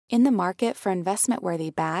In the market for investment-worthy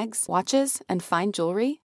bags, watches, and fine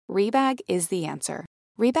jewelry, Rebag is the answer.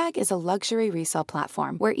 Rebag is a luxury resale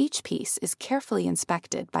platform where each piece is carefully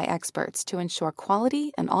inspected by experts to ensure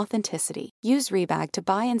quality and authenticity. Use Rebag to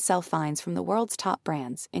buy and sell finds from the world's top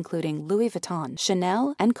brands, including Louis Vuitton,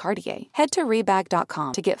 Chanel, and Cartier. Head to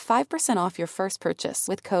Rebag.com to get 5% off your first purchase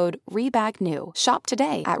with code REBAGNEW. Shop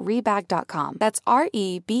today at Rebag.com. That's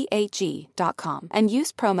REBAG.com. And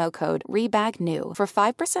use promo code REBAGNEW for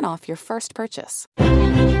 5% off your first purchase.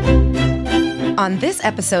 On this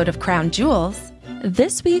episode of Crown Jewels,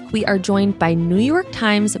 this week, we are joined by New York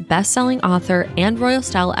Times bestselling author and royal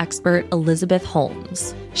style expert Elizabeth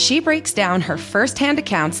Holmes. She breaks down her firsthand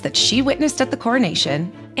accounts that she witnessed at the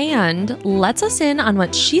coronation and lets us in on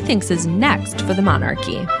what she thinks is next for the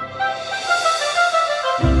monarchy.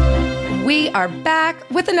 We are back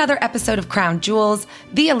with another episode of Crown Jewels,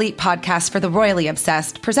 the elite podcast for the royally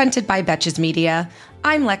obsessed, presented by Betches Media.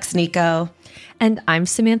 I'm Lex Nico. And I'm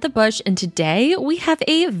Samantha Bush, and today we have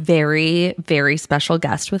a very, very special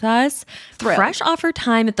guest with us. Thrilled. Fresh off her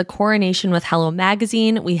time at the Coronation with Hello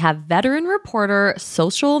Magazine, we have veteran reporter,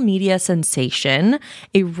 social media sensation,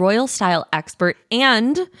 a royal style expert,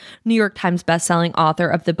 and New York Times bestselling author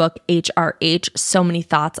of the book HRH, So Many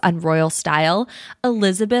Thoughts on Royal Style,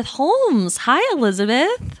 Elizabeth Holmes. Hi,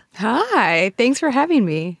 Elizabeth. Hi. Thanks for having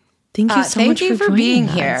me. Thank you so much for being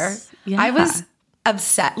us. here. Yeah. I was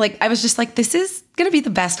upset. I was just like, this is going to be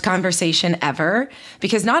the best conversation ever,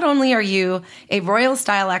 because not only are you a royal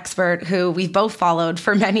style expert who we've both followed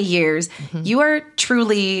for many years, you are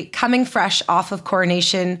truly coming fresh off of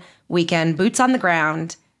Coronation weekend, boots on the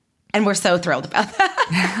ground, and we're so thrilled about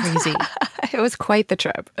that. Crazy. It was quite the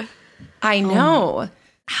trip. I know.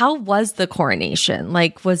 How was the coronation?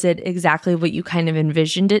 Was it exactly what you kind of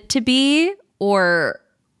envisioned it to be? Or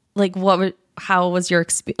how was your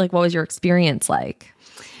what was your experience like?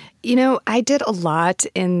 You know, I did a lot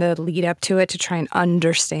in the lead up to it to try and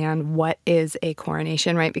understand what is a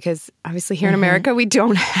coronation, right? Because obviously here in America, we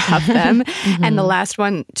don't have them. And the last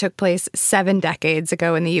one took place 7 decades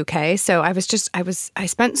ago in the UK. So I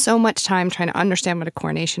spent so much time trying to understand what a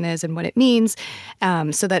coronation is and what it means,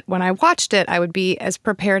 so that when I watched it, I would be as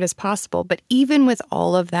prepared as possible. But even with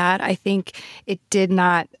all of that, I think it did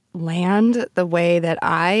not land the way that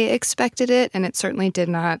I expected it. And it certainly did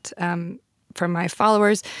not, from my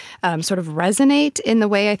followers, sort of resonate in the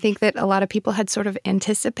way I think that a lot of people had sort of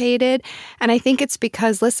anticipated. And I think it's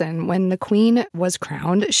because, listen, when the Queen was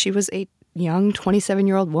crowned, she was a young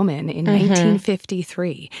 27-year-old woman in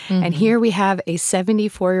 1953. And here we have a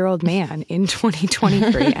 74-year-old man in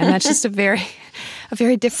 2023. And that's just a very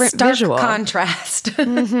different Stark visual. contrast.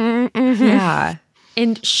 Yeah.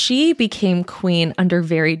 And she became queen under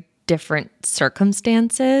very different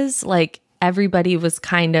circumstances. Everybody was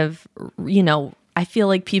kind of, I feel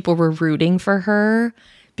like people were rooting for her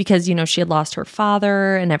because, she had lost her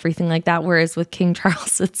father and everything like that. Whereas with King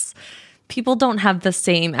Charles, people don't have the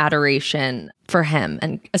same adoration for him.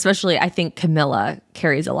 And especially, I think Camilla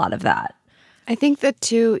carries a lot of that. I think that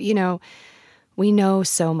too, we know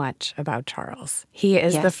so much about Charles. He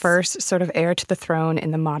is the first sort of heir to the throne in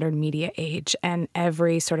the modern media age, and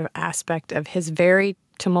every sort of aspect of his very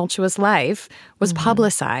tumultuous life was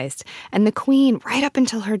publicized. And the Queen, right up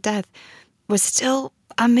until her death, was still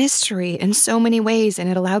a mystery in so many ways, and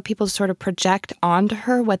it allowed people to sort of project onto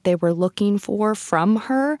her what they were looking for from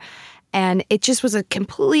her. And it just was a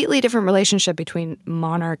completely different relationship between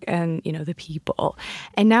monarch and, the people.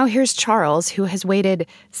 And now here's Charles, who has waited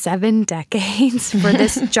 7 decades for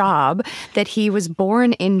this job that he was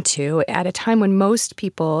born into at a time when most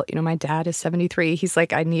people, my dad is 73. He's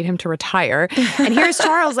like, I need him to retire. And here's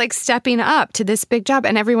Charles stepping up to this big job.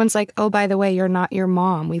 And everyone's like, oh, by the way, you're not your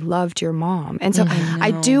mom. We loved your mom. And so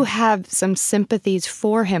I do have some sympathies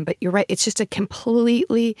for him. But you're right. It's just a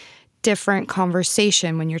completely different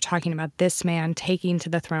conversation when you're talking about this man taking to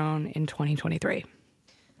the throne in 2023.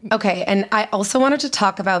 Okay, and I also wanted to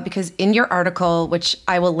talk about, because in your article, which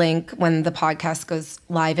I will link when the podcast goes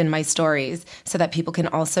live in my stories so that people can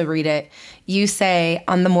also read it, you say,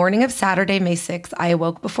 on the morning of Saturday, May 6th, I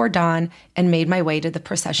awoke before dawn and made my way to the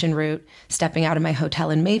procession route. Stepping out of my hotel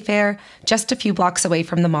in Mayfair, just a few blocks away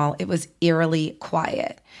from the mall, it was eerily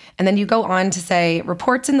quiet. And then you go on to say,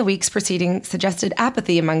 reports in the weeks preceding suggested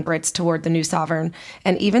apathy among Brits toward the new sovereign,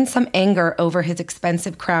 and even some anger over his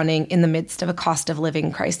expensive crowning in the midst of a cost of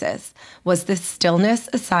living crisis. Was this stillness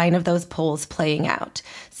a sign of those polls playing out?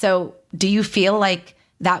 So do you feel like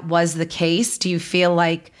that was the case? Do you feel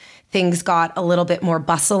like things got a little bit more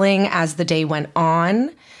bustling as the day went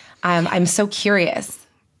on? I'm so curious.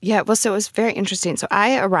 Yeah, well, so it was very interesting. So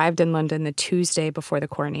I arrived in London the Tuesday before the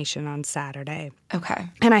coronation on Saturday. Okay.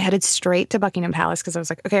 And I headed straight to Buckingham Palace because I was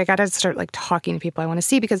like, okay, I got to start like talking to people I want to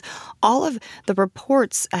see, because all of the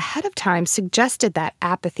reports ahead of time suggested that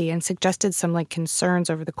apathy and suggested some like concerns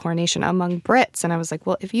over the coronation among Brits. And I was like,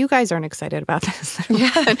 well, if you guys aren't excited about this,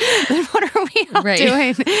 then what are we all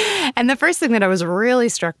doing? And the first thing that I was really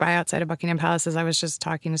struck by outside of Buckingham Palace, as I was just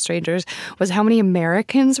talking to strangers, was how many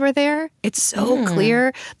Americans were there. It's so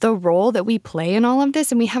clear the role that we play in all of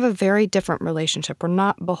this, and we have a very different relationship. We're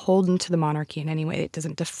not beholden to the monarchy in any way. It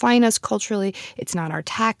doesn't define us culturally. It's not our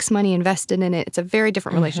tax money invested in it. It's a very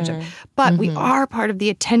different relationship. But we are part of the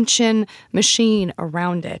attention machine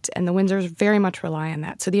around it, and the Windsors very much rely on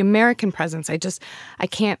that. So the American presence, I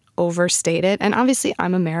can't overstate it. And obviously,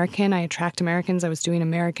 I'm American. I attract Americans. I was doing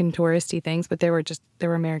American touristy things, but there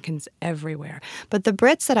were Americans everywhere. But the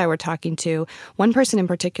Brits that I were talking to, one person in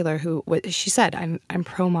particular she said, I'm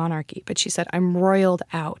pro-monarchy, but she said, I'm royaled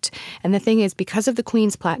out. And the thing is, because of the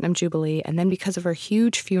Queen's Platinum Jubilee and then because of her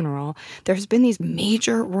huge funeral, there's been these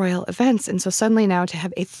major royal events. And so suddenly now to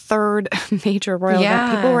have a third major royal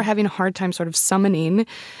event, people were having a hard time sort of summoning,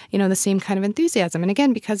 the same kind of enthusiasm. And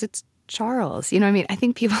again, because it's Charles, I mean, I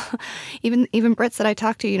think people, even Brits that I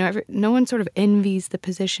talk to, no one sort of envies the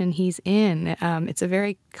position he's in. It's a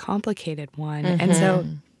very complicated one. And so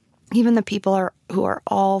even the people who are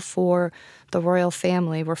all for the royal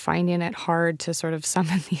family were finding it hard to sort of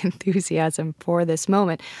summon the enthusiasm for this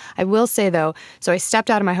moment. I will say, though, so I stepped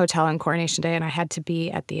out of my hotel on Coronation Day, and I had to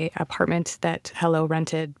be at the apartment that Hello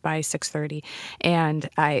rented by 6:30, and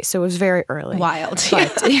so it was very early. Wild.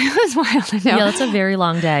 But it was wild. I know. Yeah, it's a very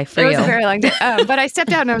long day for you. It was a very long day. But I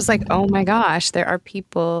stepped out and I was like, oh my gosh, there are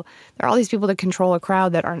all these people to control a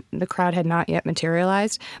crowd the crowd had not yet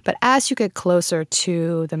materialized. But as you get closer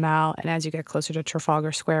to the Mall and as you get closer to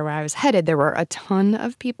Trafalgar Square, where I was headed, there were a ton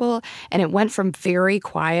of people, and it went from very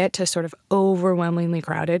quiet to sort of overwhelmingly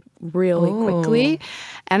crowded really quickly.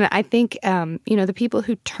 And I think, the people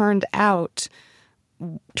who turned out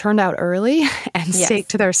early and stayed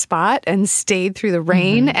to their spot and stayed through the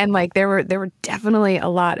rain. And like there were definitely a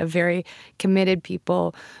lot of very committed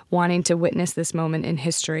people wanting to witness this moment in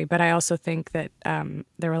history. But I also think that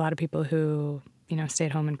there were a lot of people who,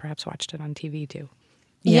 stayed home and perhaps watched it on TV too.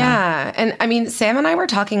 Yeah. And I mean, Sam and I were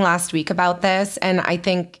talking last week about this, and I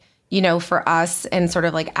think, for us and sort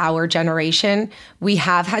of like our generation, we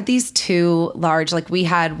have had these two large, like we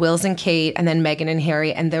had Wills and Kate and then Meghan and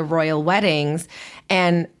Harry and their royal weddings.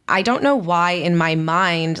 And I don't know why in my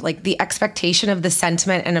mind, like the expectation of the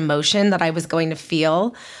sentiment and emotion that I was going to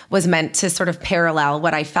feel was meant to sort of parallel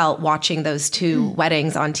what I felt watching those two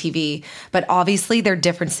weddings on TV. But obviously they're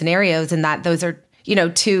different scenarios in that those are,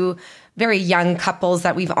 two very young couples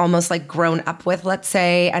that we've almost like grown up with, let's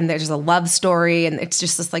say, and there's a love story, and it's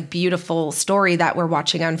just this like beautiful story that we're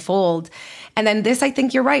watching unfold. And then this, I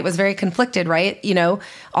think you're right, was very conflicted, right?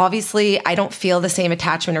 Obviously I don't feel the same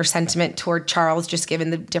attachment or sentiment toward Charles, just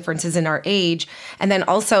given the differences in our age. And then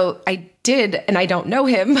also I did, and I don't know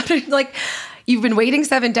him, but I'm like, you've been waiting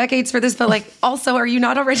 7 decades for this, but like, also, are you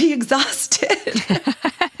not already exhausted?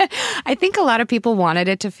 I think a lot of people wanted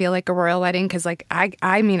it to feel like a royal wedding because, like,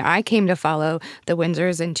 I came to follow the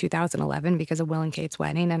Windsors in 2011 because of Will and Kate's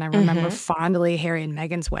wedding, and I remember fondly Harry and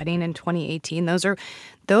Meghan's wedding in 2018.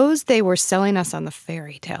 Those they were selling us on the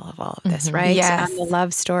fairy tale of all of this, right? Yes. On the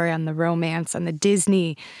love story, on the romance, on the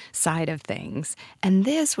Disney side of things. And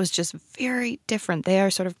this was just very different. They are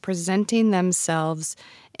sort of presenting themselves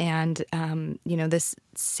and, this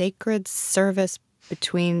sacred service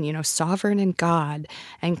between, sovereign and God,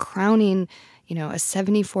 and crowning, a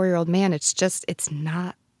 74-year-old man. It's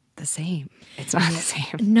not the same. It's not the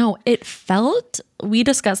same. No, it felt, we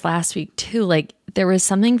discussed last week too, like there was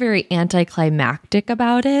something very anticlimactic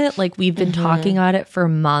about it. Like we've been talking about it for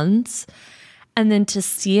months. And then to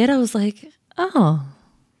see it, I was like, oh,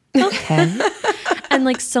 okay. And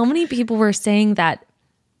like so many people were saying that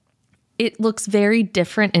it looks very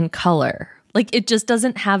different in color. Like it just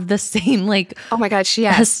doesn't have the same like, oh my gosh,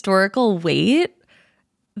 yes, historical weight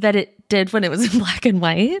that it did when it was in black and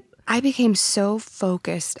white. I became so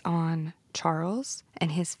focused on Charles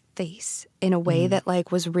and his face in a way that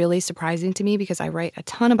like was really surprising to me because I write a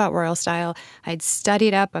ton about royal style. I'd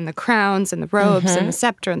studied up on the crowns and the robes and the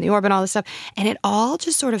scepter and the orb and all this stuff. And it all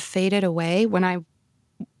just sort of faded away when I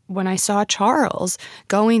when I saw Charles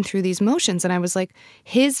going through these motions, and I was like,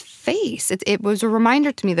 his face, it was a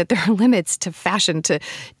reminder to me that there are limits to fashion, to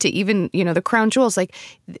even, the crown jewels, like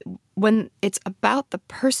when it's about the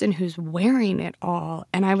person who's wearing it all.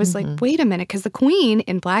 And I was like, wait a minute, because the queen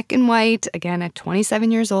in black and white, again, at 27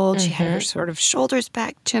 years old, she had her sort of shoulders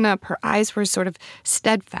back, chin up, her eyes were sort of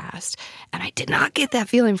steadfast. And I did not get that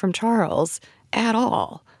feeling from Charles at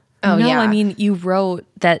all. Oh, no, yeah. I mean, you wrote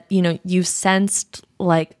that, you sensed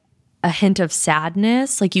like a hint of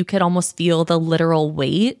sadness. Like you could almost feel the literal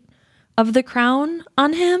weight of the crown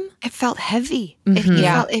on him. It felt heavy.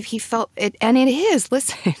 If he felt it, and it is,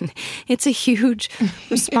 listen, it's a huge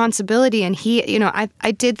responsibility. And he,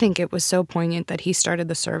 I did think it was so poignant that he started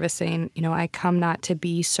the service saying, I come not to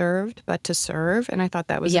be served, but to serve. And I thought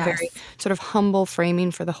that was a very sort of humble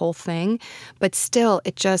framing for the whole thing. But still,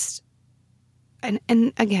 it just, and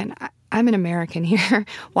again, I'm an American here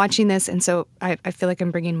watching this, and so I feel like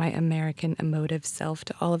I'm bringing my American emotive self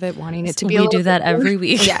to all of it, wanting it to be. We do that every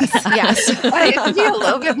week. Yes. To be a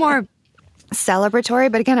little bit more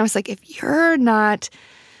celebratory. But again, I was like, if you're not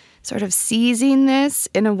sort of seizing this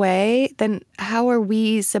in a way, then how are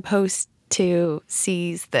we supposed to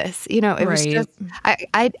seize this? It was just.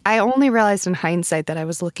 I only realized in hindsight that I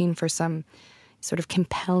was looking for some sort of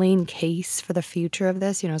compelling case for the future of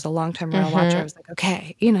this. As a longtime royal watcher, I was like,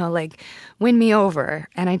 okay, like win me over.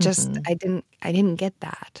 And I just, I didn't get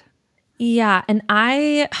that. Yeah. And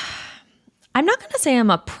I'm not going to say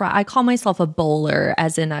I call myself a bowler,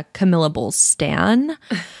 as in a Camilla Bowles stan.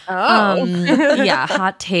 Oh. Yeah.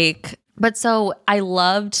 Hot take. But so I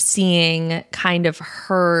loved seeing kind of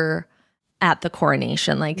her at the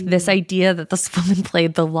coronation, like this idea that this woman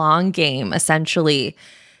played the long game, essentially,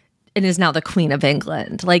 and is now the Queen of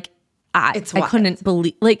England. Like, I couldn't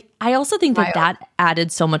believe, like, I also think that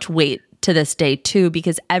added so much weight to this day too,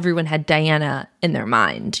 because everyone had Diana in their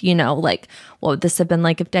mind, like, what would this have been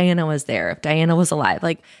like if Diana was there, if Diana was alive?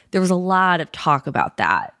 Like, there was a lot of talk about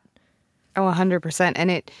that. Oh, 100%. And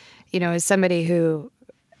it, as somebody who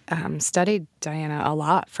studied Diana a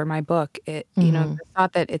lot for my book, it, the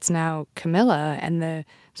thought that it's now Camilla and the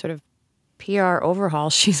sort of PR overhaul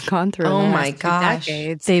she's gone through in the last 2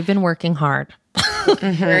 decades. They've been working hard.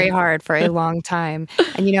 Very hard for a long time.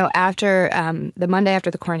 And, after the Monday after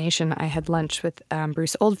the coronation, I had lunch with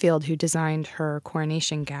Bruce Oldfield, who designed her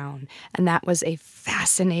coronation gown. And that was a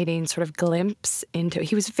fascinating sort of glimpse into,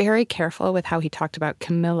 he was very careful with how he talked about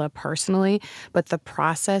Camilla personally, but the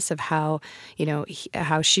process of how,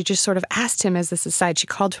 how she just sort of asked him as this aside, she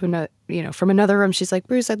called to him, from another room, she's like,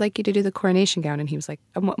 Bruce, I'd like you to do the coronation gown. And he was like,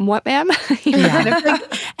 what, ma'am?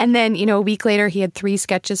 And then, a week later, he had 3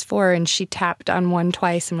 sketches for her, and she tapped on one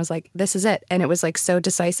twice and was like, this is it. And it was like so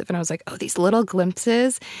decisive. And I was like, oh, these little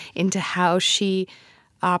glimpses into how she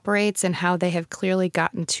operates and how they have clearly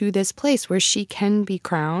gotten to this place where she can be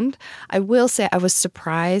crowned. I will say I was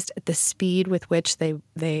surprised at the speed with which they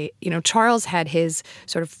Charles had his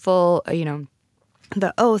sort of full,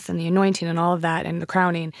 the oath and the anointing and all of that and the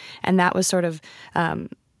crowning. And that was sort of,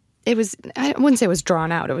 it was, I wouldn't say it was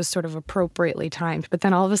drawn out. It was sort of appropriately timed. But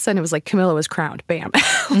then all of a sudden it was like Camilla was crowned. Bam.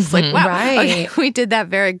 I was like, wow, okay, we did that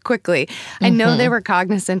very quickly. I know they were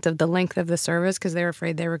cognizant of the length of the service because they were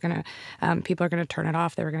afraid they were going to, people are going to turn it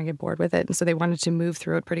off. They were going to get bored with it. And so they wanted to move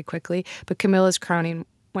through it pretty quickly. But Camilla's crowning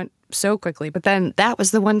went so quickly. But then that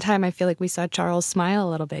was the one time I feel like we saw Charles smile a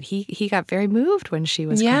little bit. He got very moved when she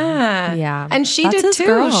was crowned. Yeah. And she did too.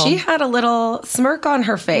 Girl. She had a little smirk on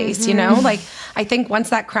her face, Like, I think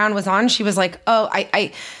once that crown was on, she was like, oh,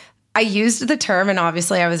 I used the term, and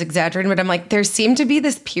obviously I was exaggerating, but I'm like, there seemed to be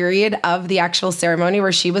this period of the actual ceremony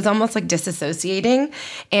where she was almost like disassociating.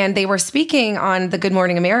 And they were speaking on the Good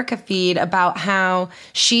Morning America feed about how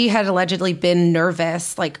she had allegedly been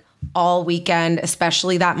nervous, like, all weekend,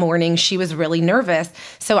 especially that morning. She was really nervous.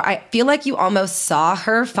 So I feel like you almost saw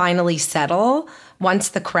her finally settle once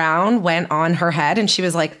the crown went on her head, and she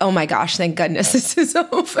was like, oh my gosh, thank goodness this is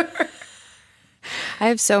over. I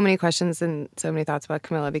have so many questions and so many thoughts about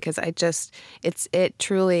Camilla because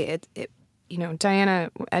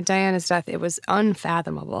Diana, at Diana's death, it was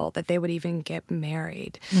unfathomable that they would even get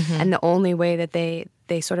married. And the only way that they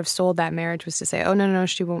sort of sold that marriage was to say, oh, no,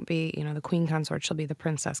 she won't be, the queen consort, she'll be the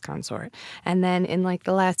princess consort. And then in like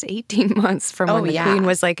the last 18 months from when the queen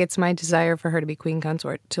was like, it's my desire for her to be queen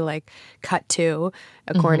consort, to like cut to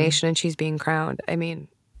a coronation and she's being crowned. I mean,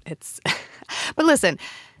 it's, but listen,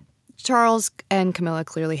 Charles and Camilla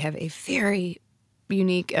clearly have a very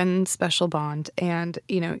unique and special bond. And,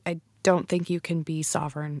 I don't think you can be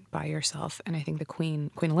sovereign by yourself. And I think the Queen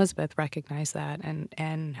Elizabeth, recognized that,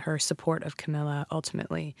 and her support of Camilla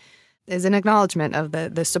ultimately is an acknowledgement of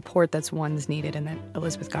the support that's one's needed and that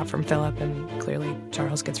Elizabeth got from Philip and clearly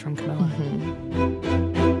Charles gets from Camilla.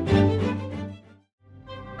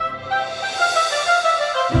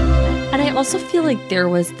 And I also feel like there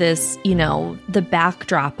was this, the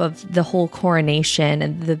backdrop of the whole coronation,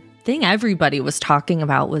 and the thing everybody was talking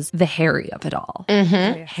about was the Harry of it all.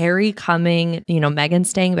 Harry coming, Meghan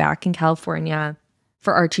staying back in California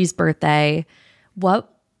for Archie's birthday.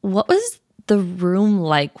 What was the room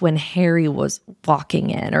like when Harry was walking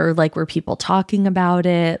in, or like were people talking about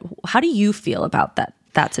it? How do you feel about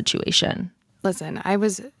that situation? Listen, I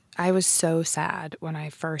was so sad when I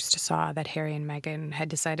first saw that Harry and Meghan had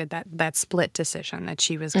decided that split decision, that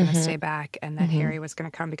she was going to stay back and that Harry was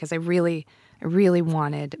going to come, because I really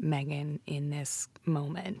wanted Meghan in this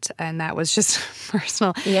moment. And that was just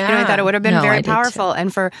personal. Yeah. I thought it would have been very powerful.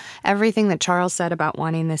 And for everything that Charles said about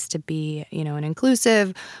wanting this to be, an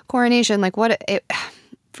inclusive coronation, like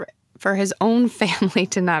for his own family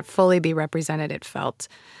to not fully be represented, it felt,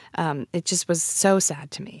 it just was so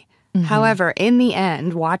sad to me. However, in the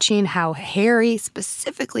end, watching how Harry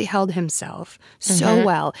specifically held himself so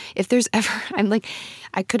well, if there's ever,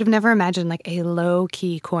 I could have never imagined like a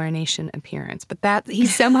low-key coronation appearance, but that he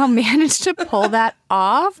somehow managed to pull that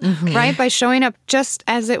off, right? By showing up just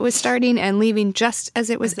as it was starting and leaving just as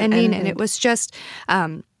it was ending. And it was just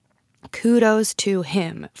kudos to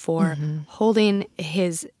him for holding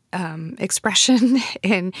his expression,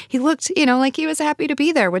 and he looked, like he was happy to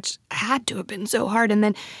be there, which had to have been so hard. And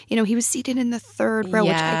then, he was seated in the third row,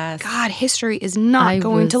 which, God, history is not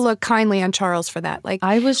going to look kindly on Charles for that. Like,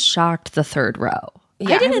 I was shocked the third row.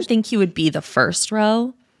 Yeah, I didn't think he would be the first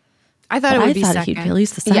row. I thought it would be second. He'd be at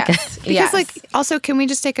least the second. Because, also, can we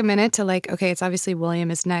just take a minute to, okay, it's obviously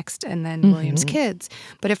William is next and then William's kids.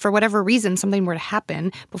 But if for whatever reason something were to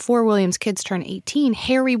happen before William's kids turn 18,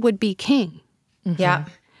 Harry would be king. Yeah.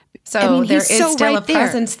 So there is still a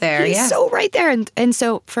presence there. He's so right there. And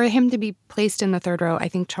so for him to be placed in the third row, I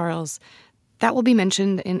think Charles, that will be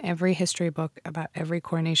mentioned in every history book about every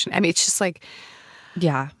coronation. I mean, it's just like...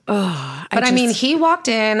 Yeah. Oh, but he walked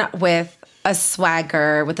in with a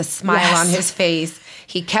swagger, with a smile on his face.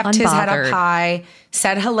 He kept his head up high,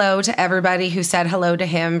 said hello to everybody who said hello to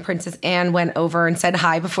him. Princess Anne went over and said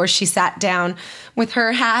hi before she sat down with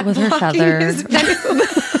her hat. With her feather.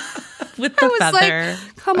 With the feather.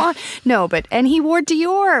 Like, come on. No, and he wore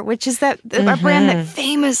Dior, which is a brand that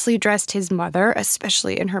famously dressed his mother,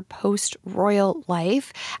 especially in her post-royal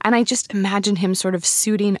life. And I just imagine him sort of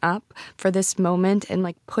suiting up for this moment and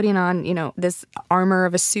like putting on, this armor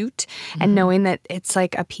of a suit and knowing that it's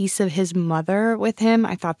like a piece of his mother with him.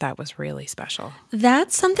 I thought that was really special.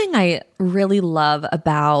 That's something I really love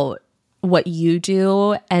about what you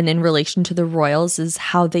do, and in relation to the royals, is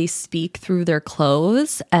how they speak through their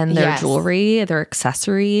clothes and their jewelry, their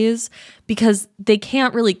accessories, because they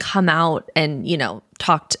can't really come out and,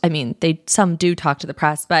 talk. Some do talk to the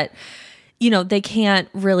press, but, they can't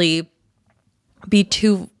really be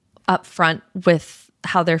too upfront with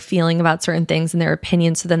how they're feeling about certain things and their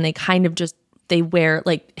opinions. So then they kind of they wear,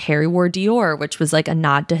 like Harry wore Dior, which was like a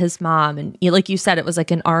nod to his mom. And like you said, it was like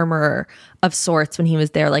an armor of sorts when he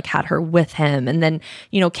was there, like had her with him. And then,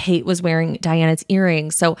 Kate was wearing Diana's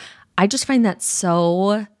earrings. So I just find that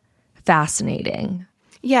so fascinating.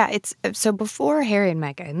 Yeah, so before Harry and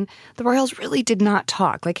Meghan, the royals really did not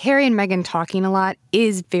talk. Like Harry and Meghan talking a lot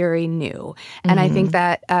is very new. And I think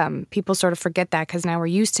that people sort of forget that because now we're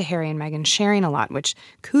used to Harry and Meghan sharing a lot, which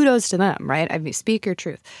kudos to them, right? Speak your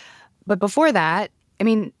truth. But before that,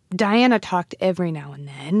 Diana talked every now and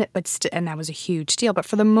then, and that was a huge deal. But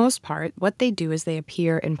for the most part, what they do is they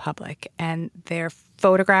appear in public and they're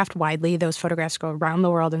photographed widely. Those photographs go around the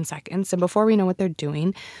world in seconds. And before we know what they're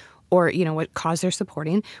doing or, what cause they're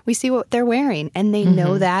supporting, we see what they're wearing. And they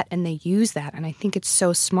know that and they use that. And I think it's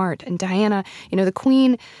so smart. And Diana, the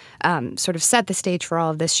Queen sort of set the stage for all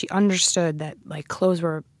of this. She understood that like clothes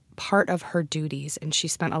were part of her duties, and she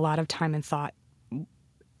spent a lot of time and thought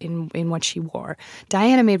in what she wore.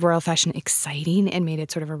 Diana made royal fashion exciting and made it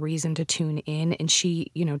sort of a reason to tune in. And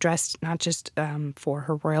she, dressed not just for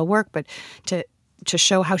her royal work, but to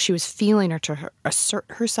show how she was feeling or to assert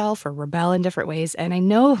herself or rebel in different ways. And I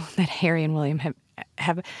know that Harry and William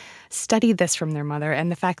have studied this from their mother.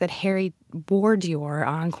 And the fact that Harry wore Dior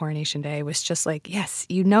on Coronation Day was just like, yes,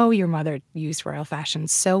 your mother used royal fashion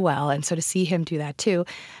so well. And so to see him do that too.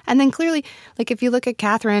 And then clearly, like if you look at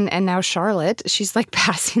Catherine and now Charlotte, she's like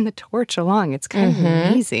passing the torch along. It's kind of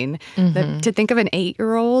amazing to think of an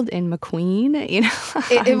 8-year-old in McQueen,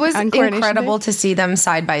 It was incredible to see them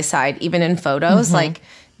side by side, even in photos, like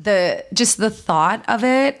the thought of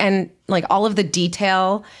it and like all of the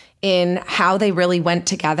detail in how they really went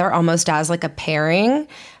together almost as like a pairing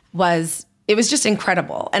was just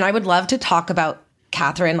incredible. And I would love to talk about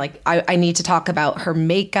Catherine. Like I need to talk about her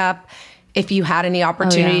makeup. If you had any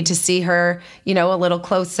opportunity to see her, you know, a little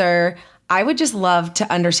closer, I would just love to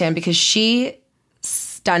understand, because she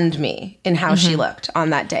stunned me in how she looked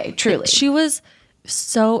on that day. Truly.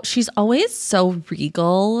 She's always so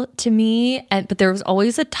regal to me. But there was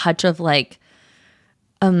always a touch of like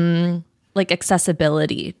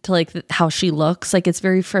accessibility to like how she looks. Like it's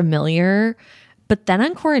very familiar. But then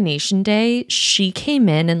on Coronation Day, she came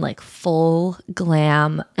in like full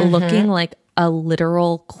glam, looking like a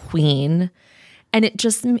literal queen. And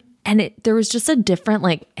there was just a different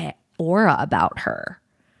like aura about her.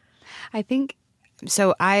 I think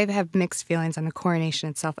so. I have mixed feelings on the coronation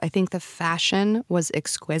itself. I think the fashion was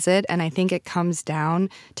exquisite, and I think it comes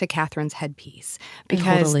down to Catherine's headpiece,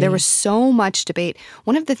 because there was so much debate.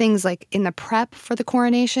 One of the things, like in the prep for the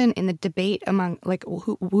coronation, in the debate among like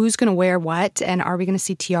who's going to wear what, and are we going to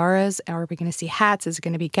see tiaras, are we going to see hats, is it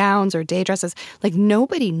going to be gowns or day dresses? Like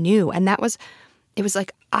nobody knew, and it was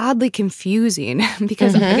like oddly confusing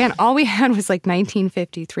because again, all we had was like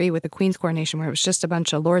 1953 with the Queen's coronation, where it was just a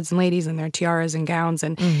bunch of lords and ladies in their tiaras and gowns,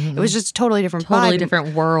 and it was just a totally different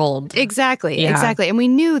different world. Exactly. And we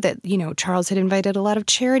knew that, you know, Charles had invited a lot of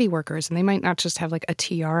charity workers, and they might not just have like a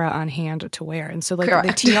tiara on hand to wear. And so like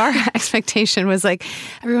the tiara expectation was like,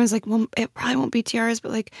 everyone's like, well, it probably won't be tiaras,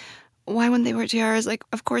 but like, why wouldn't they wear tiaras? Like,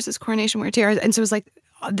 of course it's coronation, wear tiaras. And so it was like,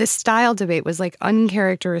 this style debate was like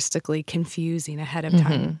uncharacteristically confusing ahead of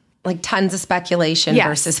time. Like tons of speculation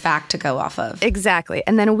versus fact to go off of. Exactly.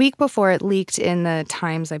 And then a week before, it leaked in the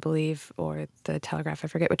Times, I believe, or the Telegraph, I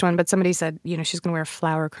forget which one, but somebody said, you know, she's going to wear a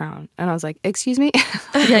flower crown. And I was like, excuse me?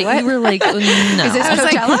 Yeah, you were like, no. Is this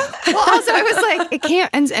Coachella? Well, also I was like, it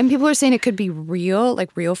can't, and people are saying it could be real,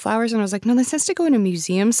 like real flowers. And I was like, no, this has to go in a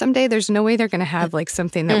museum someday. There's no way they're going to have like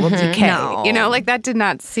something that will decay. No. You know, like that did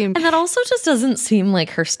not seem. And that also just doesn't seem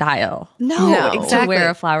like her style. No, exactly. To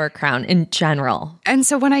wear a flower crown in general. And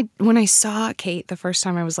so when I saw Kate the first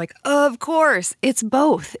time, I was like, of course, it's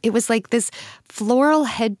both. It was like this floral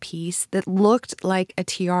headpiece that looked like a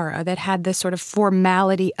tiara, that had this sort of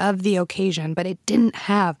formality of the occasion, but it didn't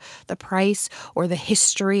have the price or the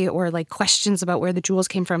history or like questions about where the jewels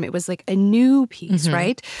came from. It was like a new piece,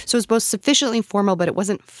 right? So it was both sufficiently formal, but it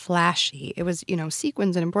wasn't flashy. It was, you know,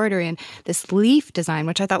 sequins and embroidery and this leaf design,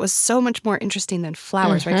 which I thought was so much more interesting than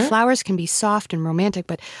flowers, right? Flowers can be soft and romantic,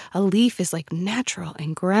 but a leaf is like natural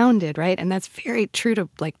and grounded, right? And that's very true to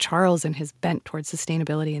like Charles and his bent towards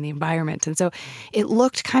sustainability and the environment. And so it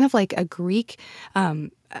looked kind of like a Greek,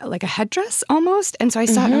 like a headdress almost. And so I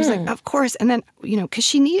saw it and I was like, of course. And then, you know, because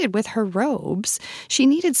she needed, with her robes, she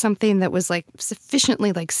needed something that was like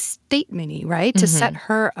sufficiently like statement-y, right? To set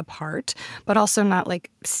her apart, but also not like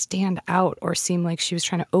stand out or seem like she was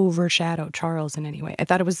trying to overshadow Charles in any way. I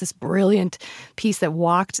thought it was this brilliant piece that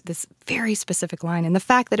walked this very specific line. And the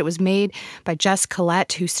fact that it was made by Jess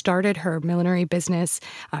Collette, who started her millinery business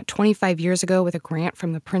 25 years ago with a grant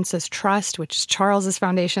from the Princess Trust, which is Charles's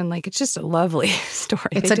foundation. Like, it's just a lovely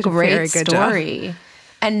story. It's a great story.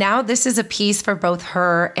 And now this is a piece for both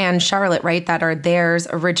her and Charlotte, right? That are theirs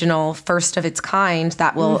original, first of its kind,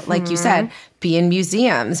 that will, like you said, be in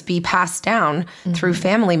museums, be passed down through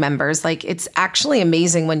family members. Like, it's actually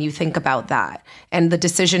amazing when you think about that and the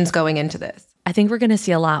decisions going into this. I think we're going to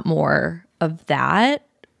see a lot more of that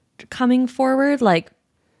coming forward. Like,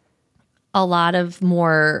 a lot of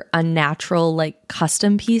more unnatural, like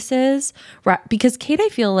custom pieces, right? Because Kate, I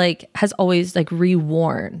feel like, has always like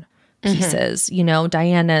reworn pieces, you know,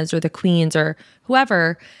 Diana's or the Queen's or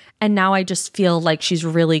whoever. And now I just feel like she's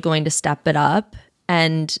really going to step it up,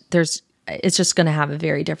 and it's just going to have a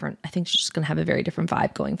very different, I think she's just going to have a very different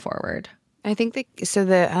vibe going forward. I think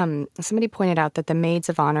somebody pointed out that the maids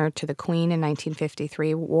of honor to the Queen in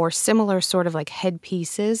 1953 wore similar sort of like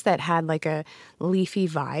headpieces that had like a leafy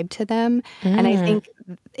vibe to them. And I think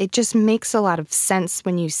it just makes a lot of sense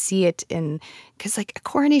when you see it because like a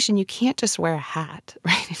coronation, you can't just wear a hat,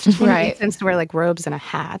 right? It just wouldn't make sense to wear like robes and a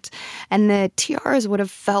hat. And the tiaras would have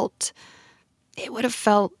felt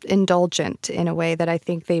indulgent in a way that I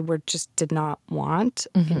think they did not want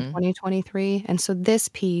in 2023. And so this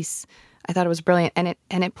piece, I thought it was brilliant,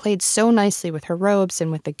 and it played so nicely with her robes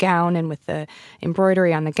and with the gown and with the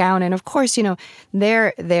embroidery on the gown. And of course, you know,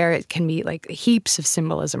 there it can be like heaps of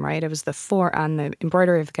symbolism, right? It was the four on the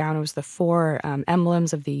embroidery of the gown. It was the four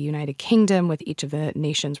emblems of the United Kingdom, with each of the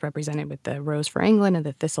nations represented, with the rose for England and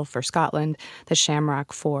the thistle for Scotland, the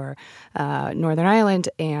shamrock for Northern Ireland,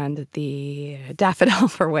 and the daffodil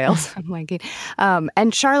for Wales. I'm like,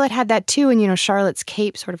 and Charlotte had that too. And you know, Charlotte's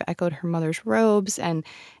cape sort of echoed her mother's robes, and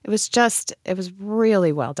it was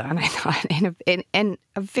really well done, I thought, and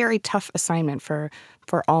a very tough assignment for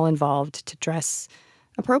all involved to dress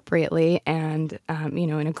appropriately and,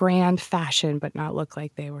 in a grand fashion, but not look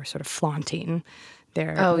like they were sort of flaunting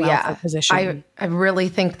their wealth or position. I really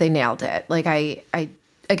think they nailed it. Like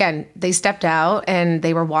again, they stepped out and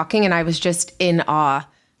they were walking and I was just in awe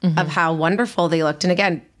of how wonderful they looked. And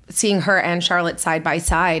again, seeing her and Charlotte side by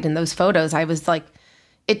side in those photos, I was like,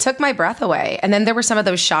 it took my breath away. And then there were some of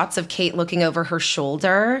those shots of Kate looking over her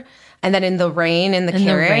shoulder and then in the rain, in the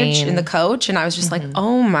carriage, in the coach. And I was just like,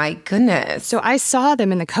 oh my goodness. So I saw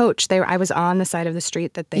them in the coach. I was on the side of the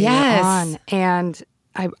street that they were on. And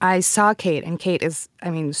I saw Kate, and Kate is,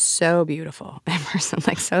 so beautiful in person,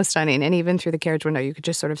 like so stunning. And even through the carriage window, you could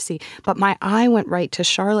just sort of see. But my eye went right to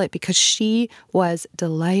Charlotte because she was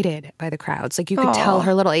delighted by the crowds. Like you could tell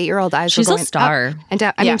her little 8-year-old eyes were going a star. Up and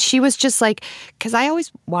down. I mean, she was just like, because I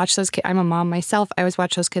always watch those kids. I'm a mom myself. I always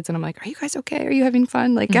watch those kids, and I'm like, are you guys okay? Are you having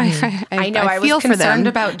fun? Like, I know. I feel was concerned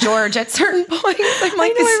about George at certain points. I'm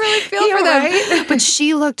like, I really feel for them. Right? But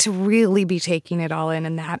she looked to really be taking it all in,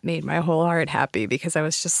 and that made my whole heart happy because I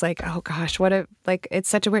was just like, oh gosh, it's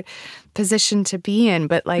such a weird position to be in,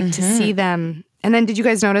 but like to see them. And then did you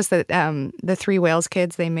guys notice that the 3 Wales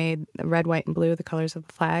kids, they made red, white, and blue the colors of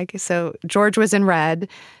the flag? So George was in red,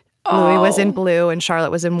 Louis was in blue, and Charlotte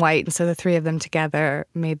was in white. And so the 3 of them together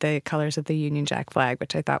made the colors of the Union Jack flag,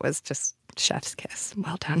 which I thought was just chef's kiss.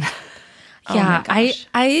 Well done. Yeah,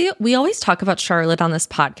 we always talk about Charlotte on this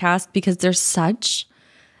podcast because there's such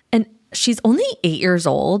she's only 8 years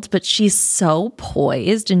old, but she's so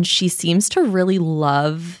poised and she seems to really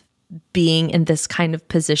love being in this kind of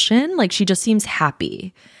position. Like she just seems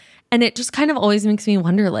happy. And it just kind of always makes me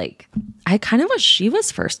wonder, like, I kind of wish she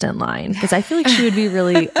was first in line because I feel like she would be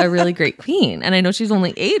a really great queen. And I know she's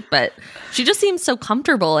only 8, but she just seems so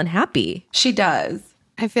comfortable and happy. She does.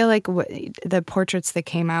 I feel like the portraits that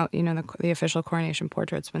came out, the official coronation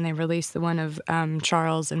portraits, when they released the one of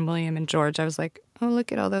Charles and William and George, I was like, oh,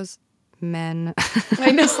 look at all those men.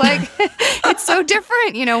 I know, like it's so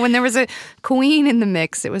different. When there was a queen in the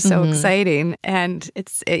mix, it was so exciting. And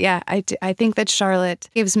I think that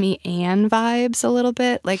Charlotte gives me Anne vibes a little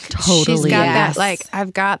bit. Like totally, she's got that. Like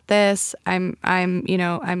I've got this. I'm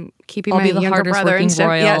keeping my younger brother and stuff.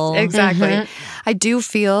 Royal. Yes, exactly. I do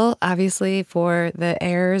feel obviously for the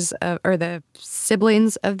heirs or the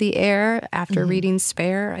siblings of the heir after reading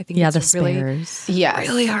Spare. I think it's a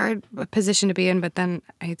really hard position to be in. But then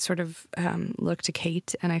I sort of look to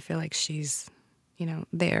Kate, and I feel like she's,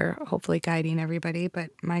 there, hopefully guiding everybody.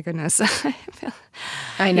 But my goodness,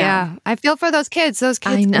 I know. Yeah, I feel for those kids. Those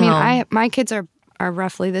kids. I know. My kids are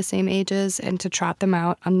roughly the same ages, and to trot them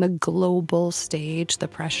out on the global stage, the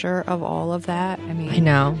pressure of all of that. I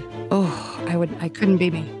know. Oh, I couldn't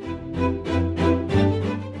be me.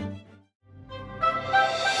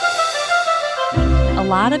 A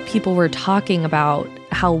lot of people were talking about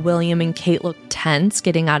how William and Kate looked tense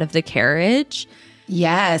getting out of the carriage.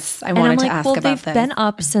 Yes, I wanted to ask about this. They've been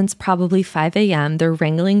up since probably 5 a.m. They're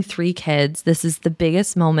wrangling 3 kids. This is the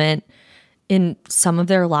biggest moment in some of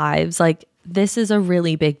their lives. Like, this is a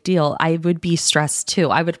really big deal. I would be stressed too.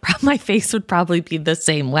 My face would probably be the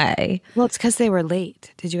same way. Well, it's because they were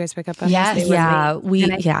late. Did you guys pick up on yes. this? I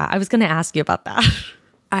was going to ask you about that.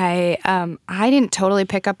 I didn't totally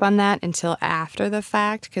pick up on that until after the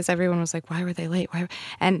fact because everyone was like, "Why were they late?"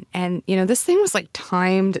 And this thing was like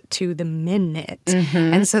timed to the minute,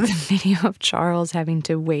 and so the video of Charles having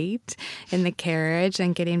to wait in the carriage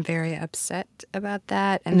and getting very upset about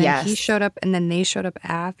that, and then he showed up, and then they showed up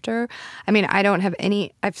after. I mean, I don't have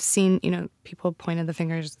any. I've seen people pointed the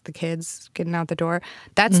fingers at the kids getting out the door.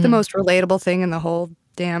 That's the most relatable thing in the whole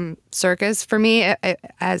damn circus for me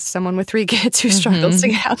as someone with 3 kids who struggles to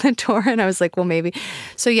get out the door. And I was like, well, maybe.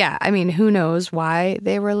 So yeah, I mean, who knows why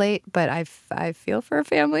they were late, but I feel for a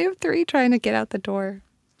family of 3 trying to get out the door.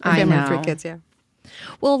 A family of 3 kids, yeah.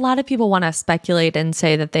 Well, a lot of people want to speculate and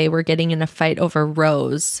say that they were getting in a fight over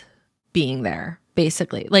Rose being there,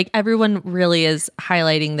 basically. Like everyone really is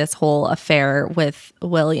highlighting this whole affair with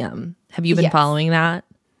William. Have you been following that?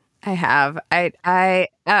 I have. I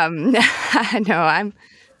know.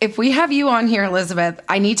 If we have you on here, Elizabeth,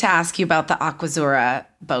 I need to ask you about the Aquazzura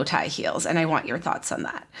bow tie heels, and I want your thoughts on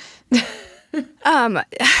that.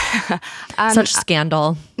 Such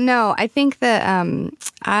scandal. No, I think that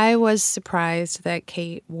I was surprised that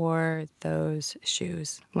Kate wore those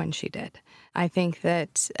shoes when she did. I think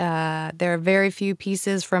that there are very few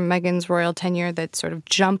pieces from Meghan's royal tenure that sort of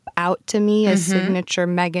jump out to me as signature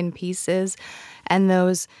Meghan pieces, and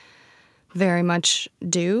those very much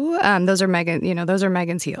do. Those are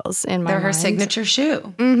Meghan's heels in my mind. They're her signature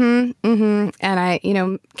shoe.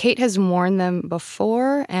 And Kate has worn them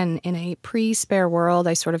before, and in a pre-Spare world,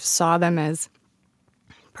 I sort of saw them as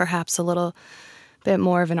perhaps a little bit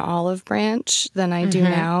more of an olive branch than I do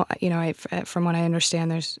now. From what I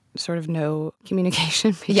understand, there's sort of no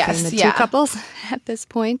communication between the two couples at this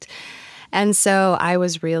point. And so I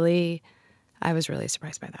was really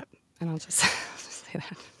surprised by that. And I'll just say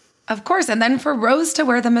that. Of course. And then for Rose to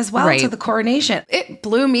wear them as well to the coronation, it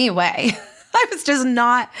blew me away.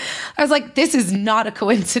 I was like, this is not a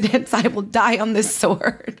coincidence. I will die on this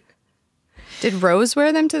sword. Did Rose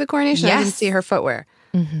wear them to the coronation? Yes. I didn't see her footwear.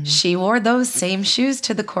 Mm-hmm. She wore those same shoes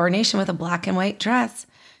to the coronation with a black and white dress,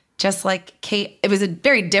 just like Kate. It was a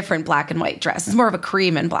very different black and white dress. It's more of a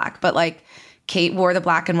cream and black, but like Kate wore the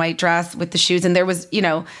black and white dress with the shoes. And there was,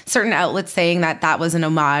 certain outlets saying that was an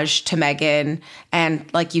homage to Meghan and,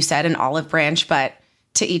 like you said, an olive branch, but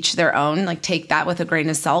to each their own, like take that with a grain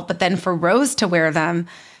of salt. But then for Rose to wear them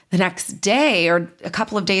the next day or a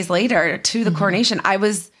couple of days later to the coronation,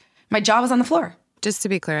 my jaw was on the floor. Just to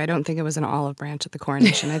be clear, I don't think it was an olive branch at the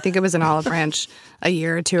coronation. I think it was an olive branch a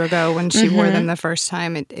year or two ago when she wore them the first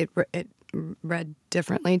time. It read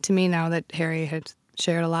differently to me now that Harry had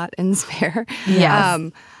shared a lot in Spare.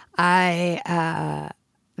 Yes.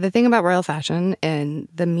 The thing about royal fashion and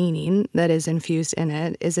the meaning that is infused in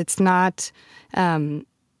it is it's not, you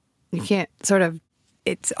can't sort of,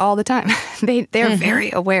 it's all the time. They're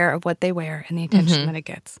very aware of what they wear and the attention that it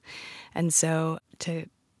gets. And so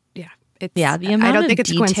the amount of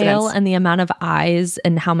detail and the amount of eyes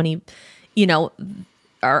and how many,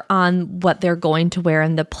 are on what they're going to wear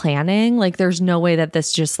in the planning. Like, there's no way that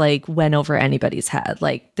this just like went over anybody's head.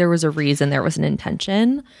 Like, there was a reason, there was an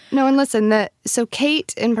intention. No, and listen, so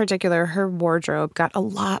Kate in particular, her wardrobe got a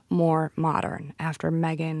lot more modern after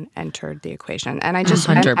Meghan entered the equation. And I just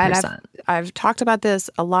 100%. I've talked about this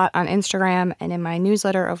a lot on Instagram and in my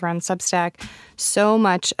newsletter over on Substack. So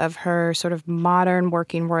much of her sort of modern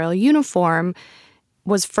working royal uniform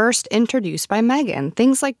was first introduced by Meghan.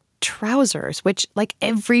 Things like trousers, which like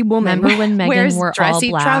every woman remember when Meghan wears wore dressy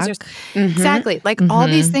all black? Trousers. Exactly. Like all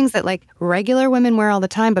these things that like regular women wear all the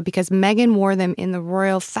time, but because Meghan wore them in the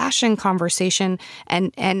royal fashion conversation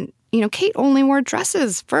and Kate only wore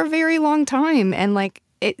dresses for a very long time. And like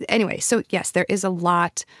anyway, so yes, there is a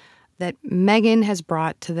lot that Meghan has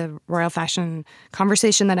brought to the royal fashion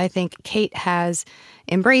conversation that I think Kate has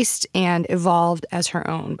embraced and evolved as her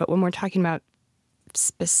own. But when we're talking about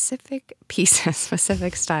specific pieces,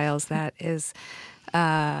 specific styles, that is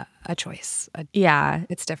a choice.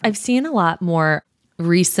 It's different. I've seen a lot more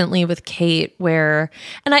recently with Kate where,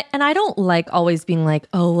 and I don't like always being like,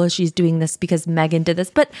 oh, well, she's doing this because Meghan did this,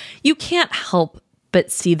 but you can't help but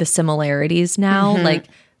see the similarities now, like,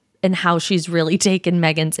 and how she's really taken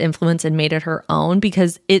Meghan's influence and made it her own,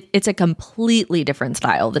 because it's a completely different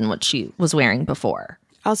style than what she was wearing before.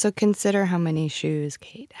 Also, consider how many shoes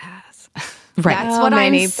Kate has. Right. That's what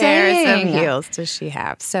I'm saying. How many pairs of heels does she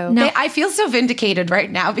have? So I feel so vindicated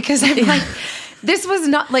right now because I'm like, this was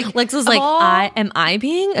not like Lex was like, am I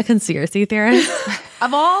being a conspiracy theorist?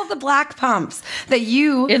 Of all the black pumps that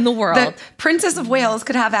you in the world, the Princess of Wales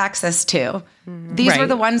could have access to, these were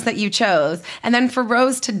the ones that you chose. And then for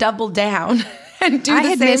Rose to double down and do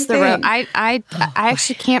the same thing. I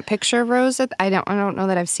actually can't picture Rose. I don't know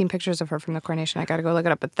that I've seen pictures of her from the coronation. I got to go look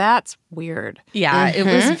it up, but that's weird. Yeah, it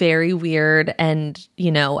was very weird, and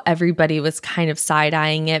everybody was kind of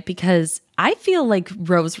side-eyeing it because I feel like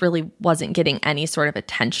Rose really wasn't getting any sort of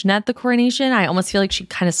attention at the coronation. I almost feel like she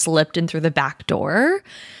kind of slipped in through the back door.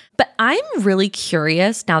 But I'm really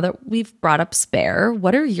curious now that we've brought up Spare.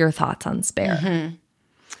 What are your thoughts on Spare?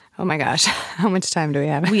 Oh my gosh, how much time do we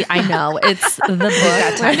have? I know, it's the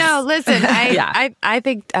book. No, listen, I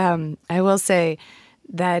think I will say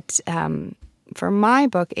that for my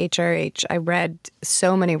book, HRH, I read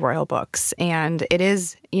so many royal books, and it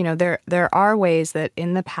is, there are ways that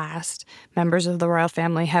in the past, members of the royal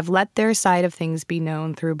family have let their side of things be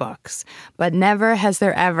known through books, but never has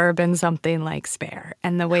there ever been something like Spare,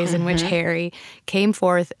 and the ways in which Harry came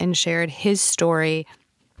forth and shared his story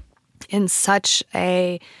in such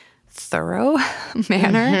a thorough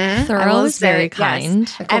manner. Thorough is very kind.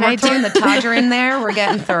 Yes. And we're throwing the Todger in there. We're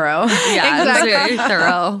getting thorough. Yeah, exactly. Very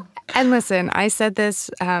thorough. And listen, I said this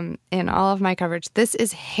in all of my coverage. This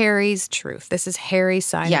is Harry's truth. This is Harry's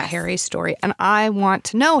side of Harry's story. And I want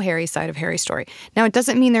to know Harry's side of Harry's story. Now, it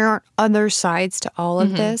doesn't mean there aren't other sides to all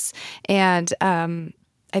of this. And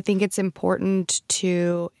I think it's important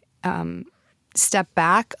to step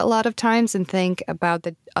back a lot of times and think about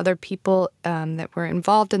the other people that were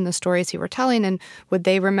involved in the stories he were telling, and would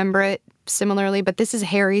they remember it similarly, but this is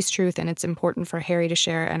Harry's truth, and it's important for Harry to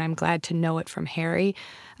share, and I'm glad to know it from Harry.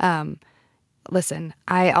 Listen,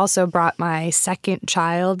 I also brought my second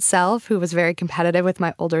child self, who was very competitive with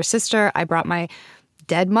my older sister. I brought my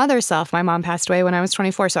dead mother self. My mom passed away when I was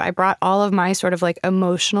 24. So I brought all of my sort of like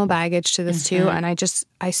emotional baggage to this too. And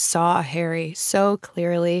I saw Harry so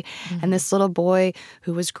clearly. And this little boy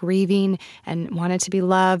who was grieving and wanted to be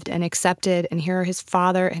loved and accepted. And here are his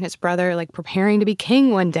father and his brother like preparing to be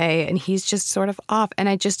king one day. And he's just sort of off. And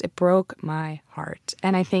it broke my heart.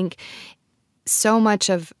 And I think so much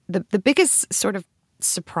of the biggest sort of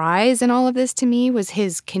surprise in all of this to me was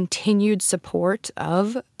his continued support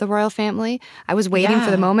of the royal family. I was waiting for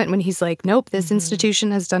the moment when he's like, nope, this institution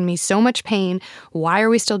has done me so much pain. Why are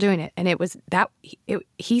we still doing it? And it was that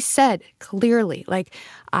he said clearly, like,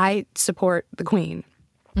 I support the queen.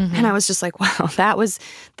 And I was just like, wow, that was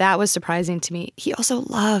surprising to me. He also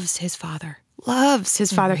loves his father.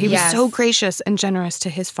 He was so gracious and generous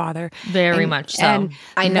to his father. Very much so. And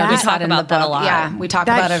I know we talk about that a lot. Yeah, we talk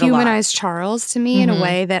about it a lot. That humanized Charles to me in a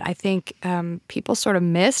way that I think people sort of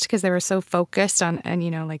missed because they were so focused on,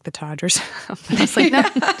 and like the Todgers. I was like, no.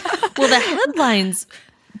 Well, the headlines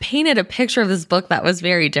painted a picture of this book that was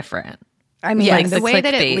very different. I mean, like the way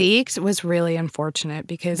that it clickbait. Leaked was really unfortunate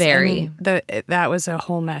because that was a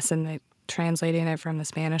whole mess, and translating it from the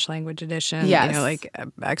Spanish language edition,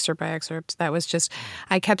 excerpt by excerpt. That was just,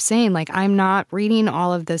 I kept saying, like, I'm not reading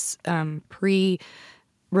all of this pre-release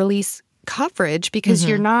coverage because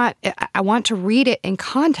you're not, I want to read it in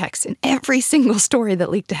context, and every single story that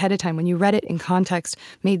leaked ahead of time, when you read it in context,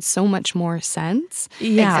 made so much more sense.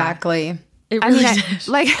 Yeah. Exactly. It really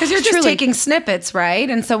because you're just taking snippets, right?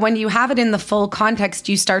 And so when you have it in the full context,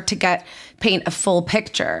 you start to paint a full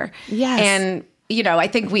picture. Yes. And I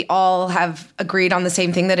think we all have agreed on the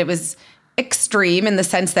same thing, that it was extreme in the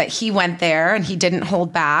sense that he went there and he didn't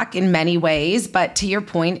hold back in many ways. But to your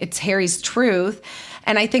point, it's Harry's truth.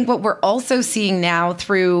 And I think what we're also seeing now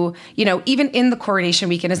through, even in the coronation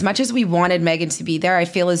weekend, as much as we wanted Meghan to be there, I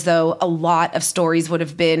feel as though a lot of stories would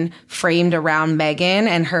have been framed around Meghan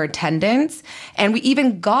and her attendance. And we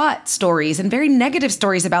even got stories and very negative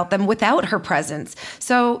stories about them without her presence.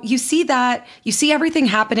 So you see everything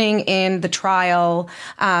happening in the trial,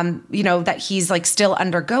 that he's like still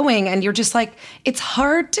undergoing. And you're just like, it's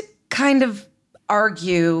hard to kind of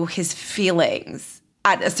argue his feelings.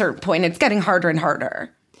 At a certain point, it's getting harder and harder.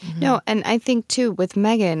 No, and I think, too, with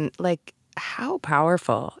Meghan, like, how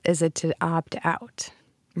powerful is it to opt out,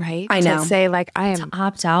 right? I know. To say, like, I am... To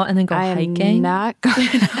opt out and then go hiking? I am not going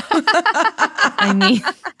I mean,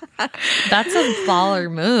 that's a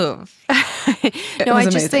baller move. No, I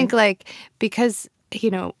just think, like, because...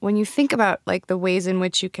 when you think about like the ways in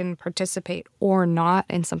which you can participate or not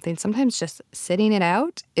in something, sometimes just sitting it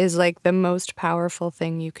out is like the most powerful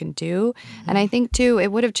thing you can do. And I think too, it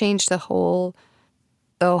would have changed the whole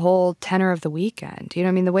tenor of the weekend.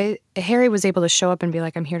 The way Harry was able to show up and be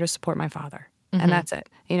like, I'm here to support my father. And that's it,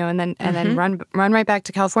 and then run right back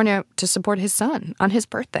to California to support his son on his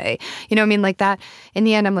birthday. Like that. In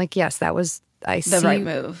the end, I'm like, yes, that was the right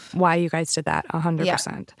move. Why you guys did that 100%. Yeah.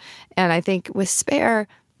 And I think with Spare,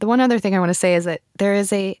 the one other thing I want to say is that there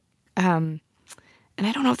is a, and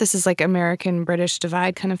I don't know if this is like American-British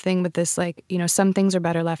divide kind of thing, but this like, some things are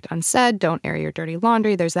better left unsaid. Don't air your dirty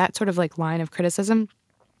laundry. There's that sort of like line of criticism.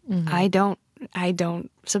 I don't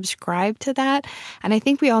subscribe to that. And I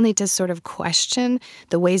think we all need to sort of question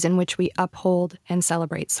the ways in which we uphold and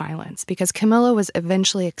celebrate silence. Because Camilla was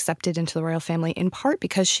eventually accepted into the royal family in part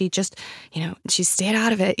because she just, she stayed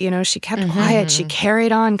out of it. She kept quiet. She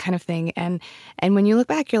carried on kind of thing. And when you look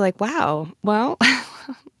back, you're like, wow, well,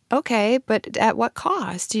 okay, but at what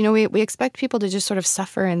cost? We expect people to just sort of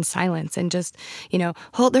suffer in silence and just,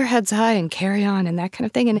 hold their heads high and carry on and that kind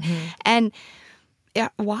of thing. And yeah,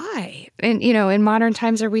 why? And, in modern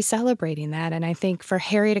times, are we celebrating that? And I think for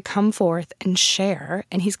Harry to come forth and share,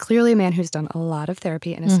 and he's clearly a man who's done a lot of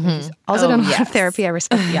therapy, and he's also done a lot of therapy. I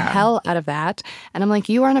respect the hell out of that. And I'm like,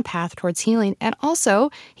 you are on a path towards healing. And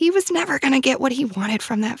also, he was never going to get what he wanted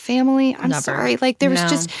from that family. I'm sorry. Like, there was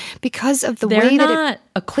just, because of the way that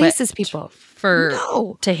it places people.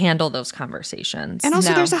 To handle those conversations. And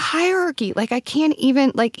also there's a hierarchy. Like I can't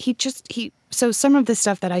even, like so some of the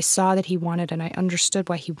stuff that I saw that he wanted and I understood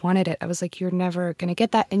why he wanted it, I was like, you're never going to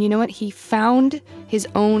get that. And you know what? He found his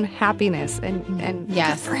own happiness and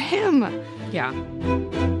yes, good for him. Yeah.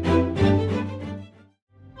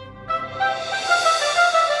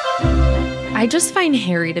 I just find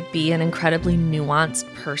Harry to be an incredibly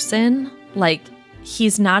nuanced person. Like,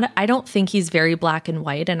 I don't think he's very black and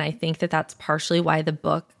white. And I think that that's partially why the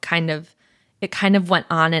book kind of it kind of went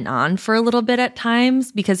on and on for a little bit at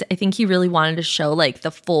times because I think he really wanted to show like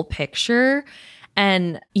the full picture.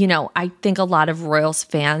 And, you know, I think a lot of Royals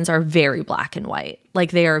fans are very black and white.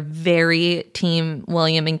 Like they are very team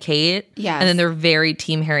William and Kate. Yes. And then they're very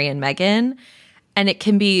team Harry and Meghan. And it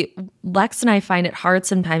can be, Lex and I find it hard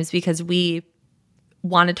sometimes because we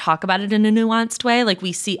want to talk about it in a nuanced way. Like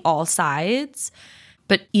we see all sides.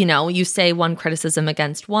 But, you know, you say one criticism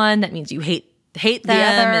against one, that means you hate them. The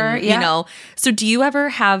other, and, you know. So do you ever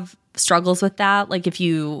have struggles with that? Like if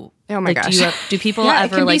you... Oh my gosh. Do people Yeah,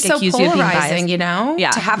 ever it can like be so accuse you of being polarizing, biased? you know?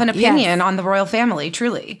 Yeah. To have an opinion on the royal family,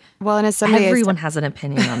 truly. Well, and as somebody Everyone has an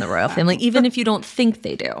opinion on the royal family, even if you don't think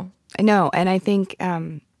they do. I know, and I think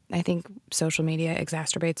social media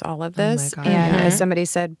exacerbates all of this. God. And as somebody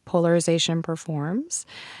said, polarization performs,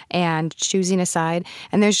 and choosing a side.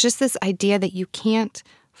 And there's just this idea that you can't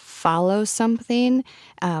follow something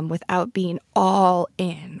without being all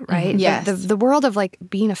in, right? Yes. The world of like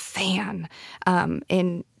being a fan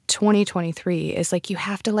in 2023 is like you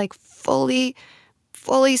have to like fully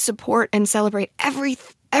support and celebrate every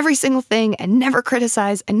single thing and never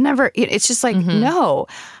criticize and never, it's just like, no.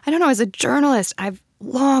 I don't know, as a journalist, I've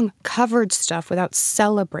long covered stuff without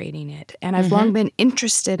celebrating it. And I've long been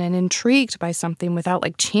interested and intrigued by something without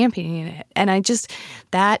like championing it. And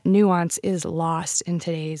that nuance is lost in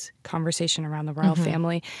today's conversation around the royal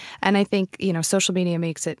family. And I think, you know, social media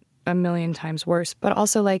makes it a million times worse. But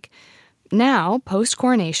also like now,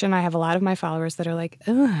 post-coronation, I have a lot of my followers that are like,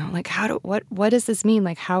 oh, like what does this mean?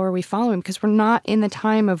 Like, how are we following? Because we're not in the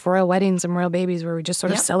time of royal weddings and royal babies where we just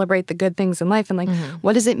sort of celebrate the good things in life. And like,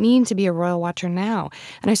 what does it mean to be a royal watcher now?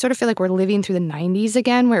 And I sort of feel like we're living through the 90s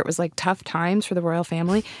again, where it was like tough times for the royal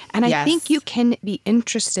family. And I think you can be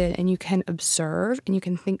interested and you can observe and you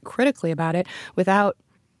can think critically about it without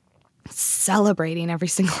celebrating every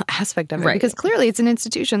single aspect of it. Right. Because clearly it's an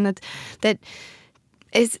institution that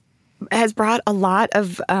has brought a lot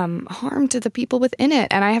of harm to the people within it.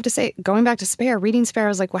 And I have to say, going back to Spare, reading Spare, I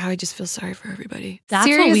was like, wow, I just feel sorry for everybody. That's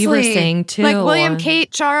what we were saying too. Like William,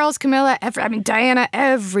 Kate, Charles, Camilla, Diana,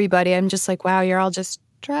 everybody. I'm just like, wow, you're all just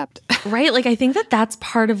trapped. Right? Like I think that's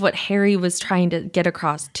part of what Harry was trying to get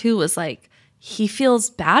across too, was like he feels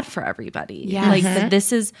bad for everybody. Yes. Like that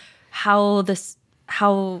this is how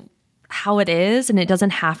it is, and it doesn't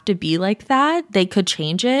have to be like that. They could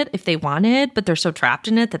change it if they wanted, but they're so trapped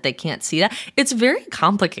in it that they can't see that. It's very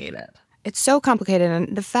complicated. It's so complicated.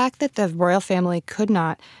 And the fact that the royal family could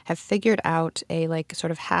not have figured out a like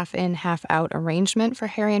sort of half in, half out arrangement for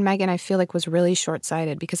Harry and Meghan, I feel like was really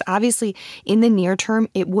short-sighted, because obviously in the near term,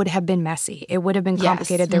 it would have been messy. It would have been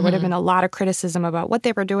complicated. There would have been a lot of criticism about what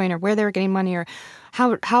they were doing or where they were getting money or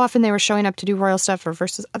how often they were showing up to do royal stuff or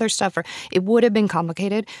versus other stuff. Or it would have been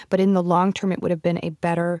complicated, but in the long term, it would have been a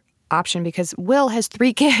better option, because Will has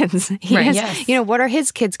 3 kids. He has, you know, what are his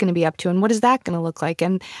kids going to be up to, and what is that going to look like?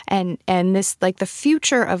 And this, like, the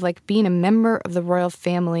future of like being a member of the royal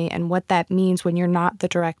family and what that means when you're not the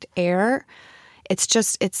direct heir.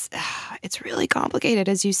 It's really complicated,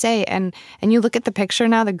 as you say. And you look at the picture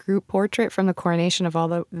now, the group portrait from the coronation of all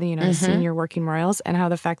the senior working royals, and how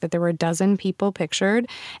the fact that there were 12 people pictured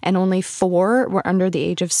and only 4 were under the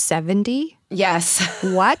age of 70. Yes.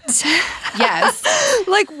 What? Yes.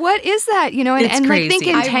 Like, what is that? You know, and like, think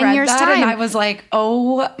in 10 years' time. And I was like,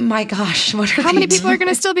 oh my gosh, what are how many people doing? are going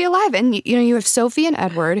to still be alive? And, you know, you have Sophie and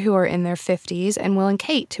Edward, who are in their 50s, and Will and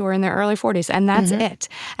Kate, who are in their early 40s. And that's it.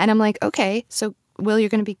 And I'm like, okay, so Will, you're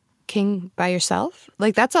going to be king by yourself?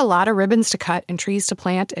 Like, that's a lot of ribbons to cut and trees to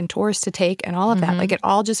plant and tours to take and all of that. Like, it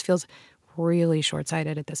all just feels really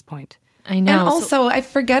short-sighted at this point. I know. And also, I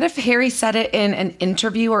forget if Harry said it in an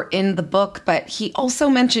interview or in the book, but he also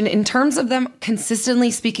mentioned, in terms of them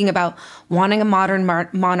consistently speaking about wanting a modern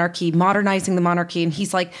monarchy, modernizing the monarchy, and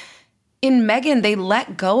he's like, in Meghan, they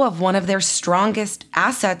let go of one of their strongest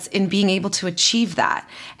assets in being able to achieve that.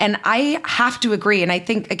 And I have to agree. And I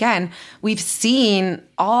think, again, we've seen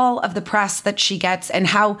all of the press that she gets and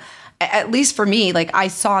how, at least for me, like I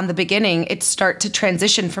saw in the beginning, it start to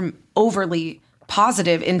transition from overly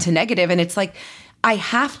positive into negative. And it's like, I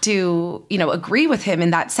have to, agree with him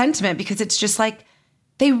in that sentiment, because it's just like,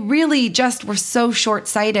 they really just were so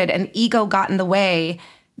short-sighted and ego got in the way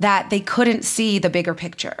that they couldn't see the bigger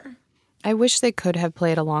picture. I wish they could have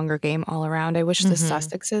played a longer game all around. I wish the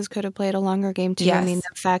Sussexes could have played a longer game too. Yes. I mean,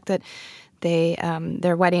 the fact that they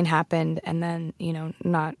their wedding happened and then,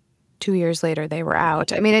 not 2 years later they were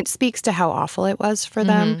out. I mean, it speaks to how awful it was for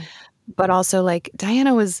them. But also, like,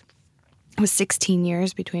 Diana was 16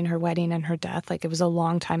 years between her wedding and her death. Like, it was a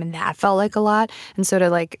long time, and that felt like a lot. And so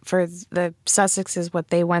for the Sussexes, what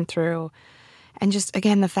they went through, and just,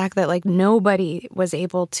 again, the fact that, like, nobody was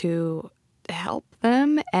able to help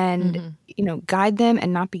them and, guide them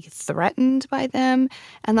and not be threatened by them.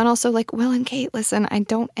 And then also like Will and Kate, listen, I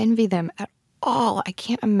don't envy them at all. I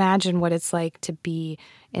can't imagine what it's like to be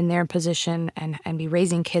in their position and be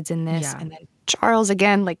raising kids in this. And then Charles,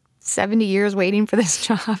 again, like 70 years waiting for this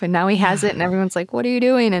job, and now he has it, and everyone's like, what are you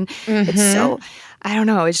doing? And it's so, I don't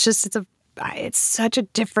know, it's such a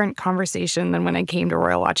different conversation than when I came to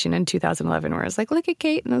Royal Watching in 2011, where I was like, look at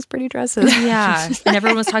Kate in those pretty dresses. Yeah. And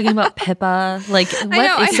everyone was talking about Pippa. Like,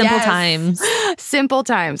 what is Simple Times? Simple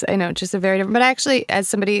Times. I know, just a very different. But actually, as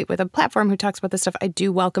somebody with a platform who talks about this stuff, I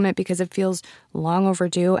do welcome it because it feels long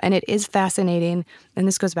overdue. And it is fascinating. And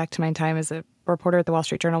this goes back to my time as a reporter at the Wall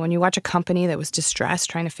Street Journal. When you watch a company that was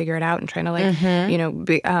distressed, trying to figure it out and trying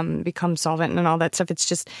to become solvent and all that stuff, it's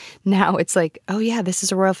just now it's like, oh yeah, this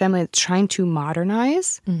is a royal family that's trying to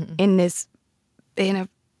modernize in a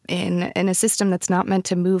system that's not meant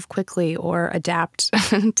to move quickly or adapt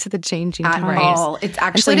to the changing times. At all. It's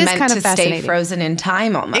actually meant to stay frozen in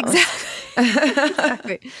time almost.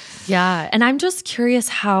 Exactly. Yeah. And I'm just curious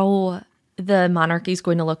how the monarchy is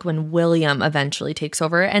going to look when William eventually takes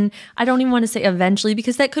over. And I don't even want to say eventually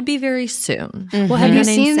because that could be very soon. Well, have you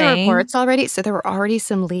seen the reports already? So there were already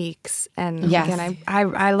some leaks. And again,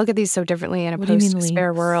 I look at these so differently in a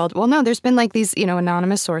post-Spare world. Well, no, there's been like these,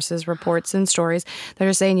 anonymous sources, reports and stories that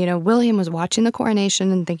are saying, William was watching the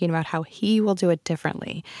coronation and thinking about how he will do it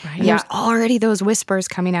differently. Right. And there's already those whispers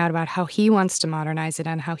coming out about how he wants to modernize it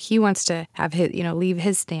and how he wants to have his, leave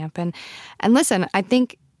his stamp. And listen, I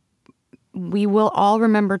think we will all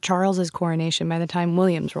remember Charles's coronation by the time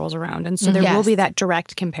William's rolls around. And so there will be that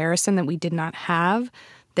direct comparison that we did not have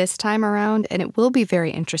this time around. And it will be very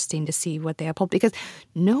interesting to see what they uphold because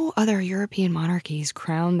no other European monarchies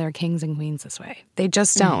crown their kings and queens this way. They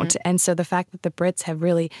just don't. And so the fact that the Brits have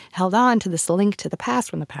really held on to this link to the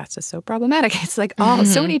past when the past is so problematic, it's like,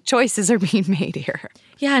 so many choices are being made here.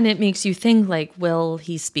 Yeah, and it makes you think, like, will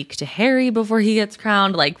he speak to Harry before he gets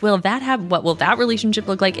crowned? Like, what will that relationship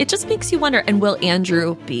look like? It just makes you wonder. And will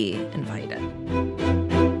Andrew be invited?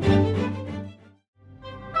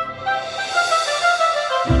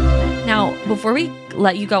 Now, before we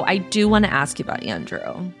let you go, I do want to ask you about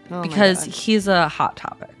Andrew because he's a hot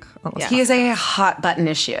topic. Yeah. He is a hot button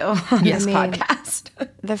issue on this podcast.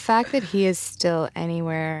 The fact that he is still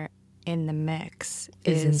anywhere in the mix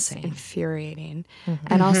is insane. Infuriating.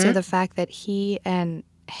 And also the fact that he and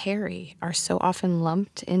Harry are so often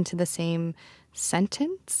lumped into the same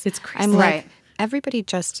sentence. It's crazy. I'm like, everybody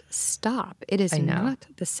just stop. It is not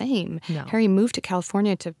the same. No. Harry moved to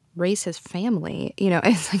California to raise his family.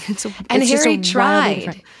 It's like and Harry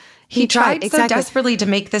tried. He tried so desperately to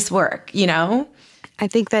make this work, I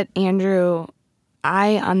think that Andrew,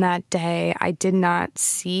 on that day, I did not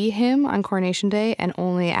see him on Coronation Day, and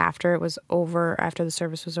only after it was over, after the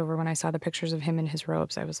service was over, when I saw the pictures of him in his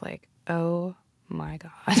robes, I was like, oh my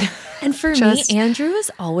God. And for me, Andrew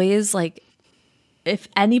is always like, if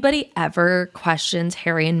anybody ever questions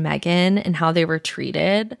Harry and Meghan and how they were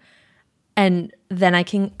treated, and then I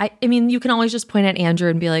mean, you can always just point at Andrew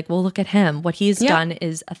and be like, well, look at him. What he's done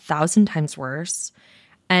is 1,000 times worse.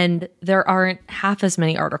 And there aren't half as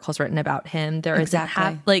many articles written about him. There isn't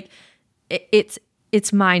half, like,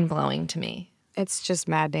 it's mind-blowing to me. It's just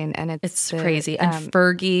maddening, and it's crazy. And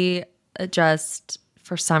Fergie just,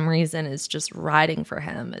 for some reason, is just riding for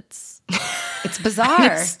him. It's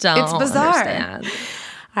bizarre. It's bizarre. Understand.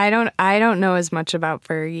 I don't know as much about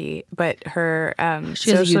Fergie, but her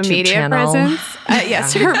social media presence.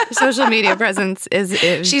 Yes, her social media presence is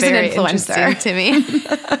she's very an influencer interesting to me.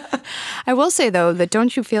 I will say though that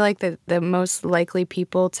don't you feel like the most likely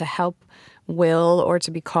people to help Will or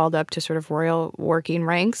to be called up to sort of royal working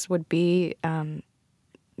ranks would be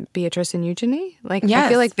Beatrice and Eugenie? Like I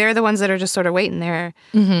feel like they're the ones that are just sort of waiting there,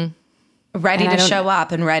 ready to show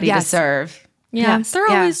up and ready to serve. Yeah, they're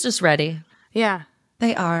always just ready. Yeah.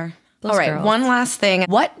 They are. Those All right, girls. one last thing.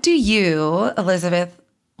 What do you, Elizabeth,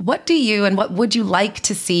 and what would you like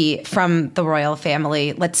to see from the royal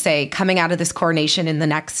family, let's say, coming out of this coronation in the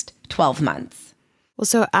next 12 months? Well,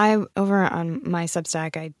 so over on my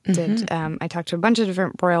Substack, I did, I talked to a bunch of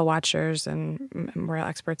different royal watchers and royal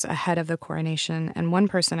experts ahead of the coronation. And one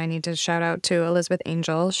person I need to shout out to, Elizabeth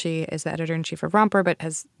Angel. She is the editor-in-chief of Romper, but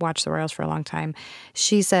has watched the royals for a long time.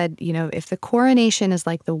 She said, if the coronation is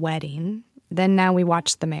like the wedding, then now we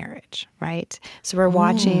watch the marriage, right? So we're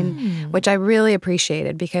watching, which I really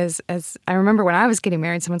appreciated because as I remember when I was getting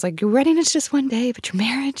married, someone's like, your wedding is just one day, but your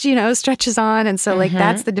marriage, stretches on. And so like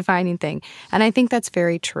that's the defining thing. And I think that's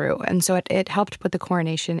very true. And so it helped put the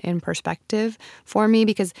coronation in perspective for me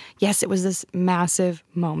because yes, it was this massive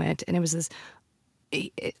moment and it was this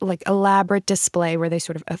like elaborate display where they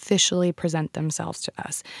sort of officially present themselves to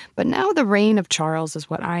us. But now the reign of Charles is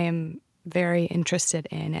what I am very interested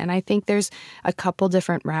in. And I think there's a couple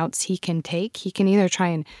different routes he can take. He can either try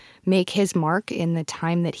and make his mark in the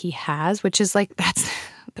time that he has, which is like, that's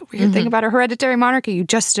the weird thing about a hereditary monarchy. You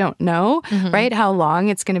just don't know, right, how long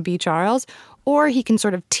it's going to be Charles. Or he can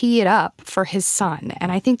sort of tee it up for his son.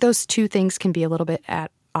 And I think those two things can be a little bit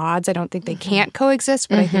at odds. I don't think they can't coexist,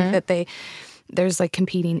 but I think that there's like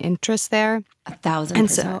competing interests there. 1,000%.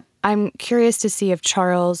 And so I'm curious to see if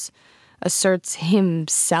Charles asserts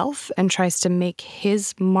himself and tries to make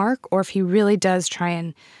his mark, or if he really does try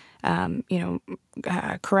and,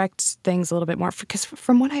 correct things a little bit more. Because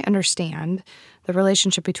from what I understand, the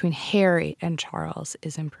relationship between Harry and Charles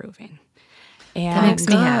is improving. And that makes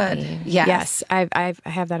me happy. Yes, I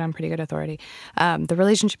have that on pretty good authority. The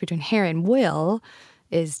relationship between Harry and Will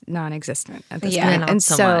is non-existent at this point. And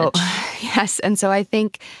so yes, and so I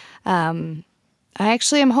think I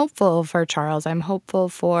actually am hopeful for Charles. I'm hopeful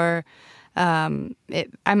for I'm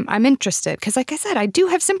interested because, like I said, I do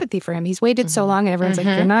have sympathy for him. He's waited so long, and everyone's like,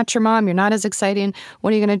 "You're not your mom. You're not as exciting.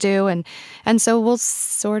 What are you going to do?" And so we'll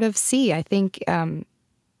sort of see. I think I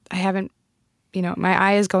haven't. My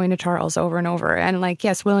eye is going to Charles over and over. And like,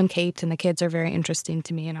 yes, Will and Kate and the kids are very interesting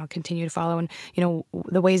to me, and I'll continue to follow. And,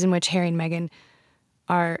 the ways in which Harry and Meghan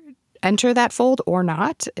enter that fold or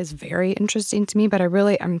not is very interesting to me. But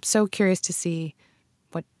I'm so curious to see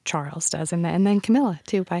what Charles does. And then Camilla,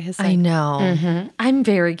 too, by his side. I know. I'm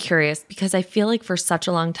very curious because I feel like for such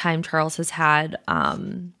a long time, Charles has had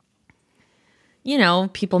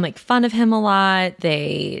people make fun of him a lot.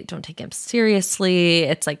 They don't take him seriously.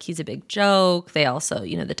 It's like he's a big joke. They also,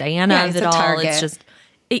 the Diana of it all. Target. It's just,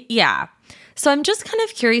 So I'm just kind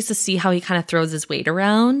of curious to see how he kind of throws his weight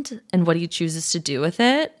around and what he chooses to do with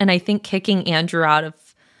it. And I think kicking Andrew out of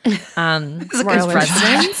his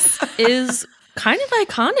residence is kind of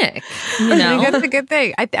iconic. I think that's a good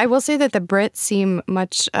thing. I will say that the Brits seem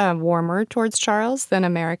much warmer towards Charles than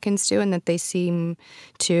Americans do, and that they seem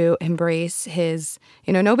to embrace his.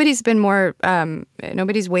 Nobody's been more.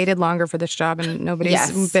 Nobody's waited longer for this job, and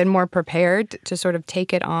nobody's been more prepared to sort of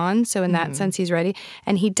take it on. So in that sense, he's ready,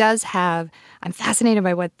 and he does have. I'm fascinated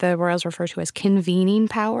by what the royals refer to as convening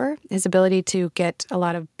power, his ability to get a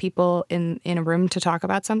lot of people in a room to talk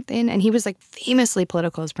about something. And he was like famously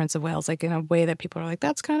political as Prince of Wales, like in a way that people are like,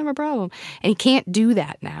 that's kind of a problem. And he can't do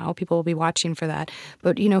that now. People will be watching for that.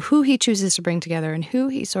 But, who he chooses to bring together and who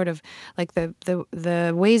he sort of, like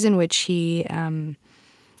the ways in which he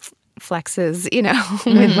flexes,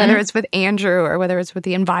 whether it's with Andrew or whether it's with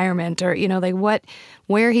the environment or,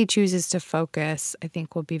 where he chooses to focus, I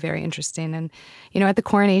think will be very interesting. And, at the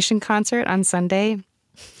Coronation concert on Sunday,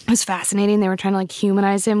 it was fascinating. They were trying to like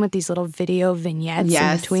humanize him with these little video vignettes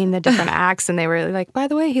in between the different acts. And they were like, by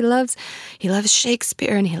the way, he loves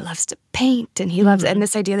Shakespeare and he loves to paint and he loves, and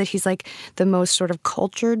this idea that he's like the most sort of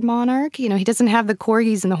cultured monarch. He doesn't have the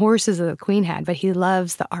corgis and the horses that the Queen had, but he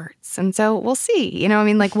loves the arts. And so we'll see,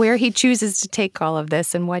 like where he chooses to take all of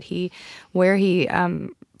this and where he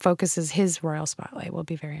focuses his royal spotlight will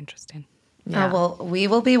be very interesting. Yeah. Well, we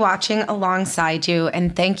will be watching alongside you.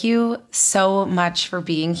 And thank you so much for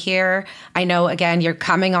being here. I know, again, you're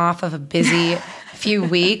coming off of a busy few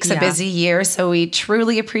weeks, a busy year. So we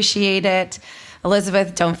truly appreciate it.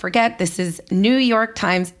 Elizabeth, don't forget, this is New York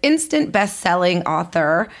Times instant best-selling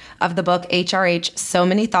author of the book HRH, So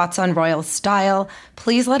Many Thoughts on Royal Style.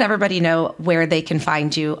 Please let everybody know where they can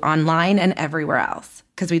find you online and everywhere else,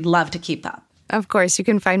 because we'd love to keep up. Of course, you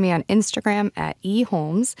can find me on Instagram at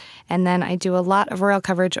eHolmes, and then I do a lot of royal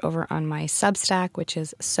coverage over on my Substack, which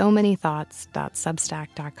is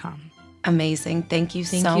somanythoughts.substack.com. Amazing. Thank you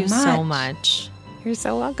so much. You're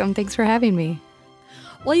so welcome. Thanks for having me.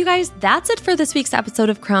 Well, you guys, that's it for this week's episode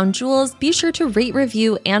of Crown Jewels. Be sure to rate,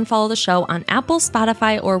 review, and follow the show on Apple,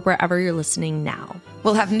 Spotify, or wherever you're listening now.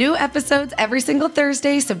 We'll have new episodes every single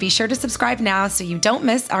Thursday, so be sure to subscribe now so you don't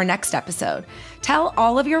miss our next episode. Tell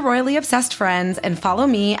all of your royally obsessed friends and follow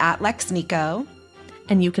me at Lex Nico.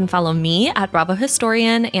 And you can follow me at Bravo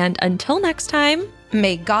Historian. And until next time,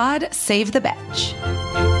 may God save the Betch.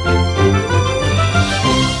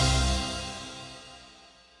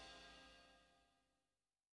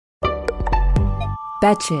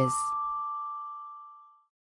 Betches.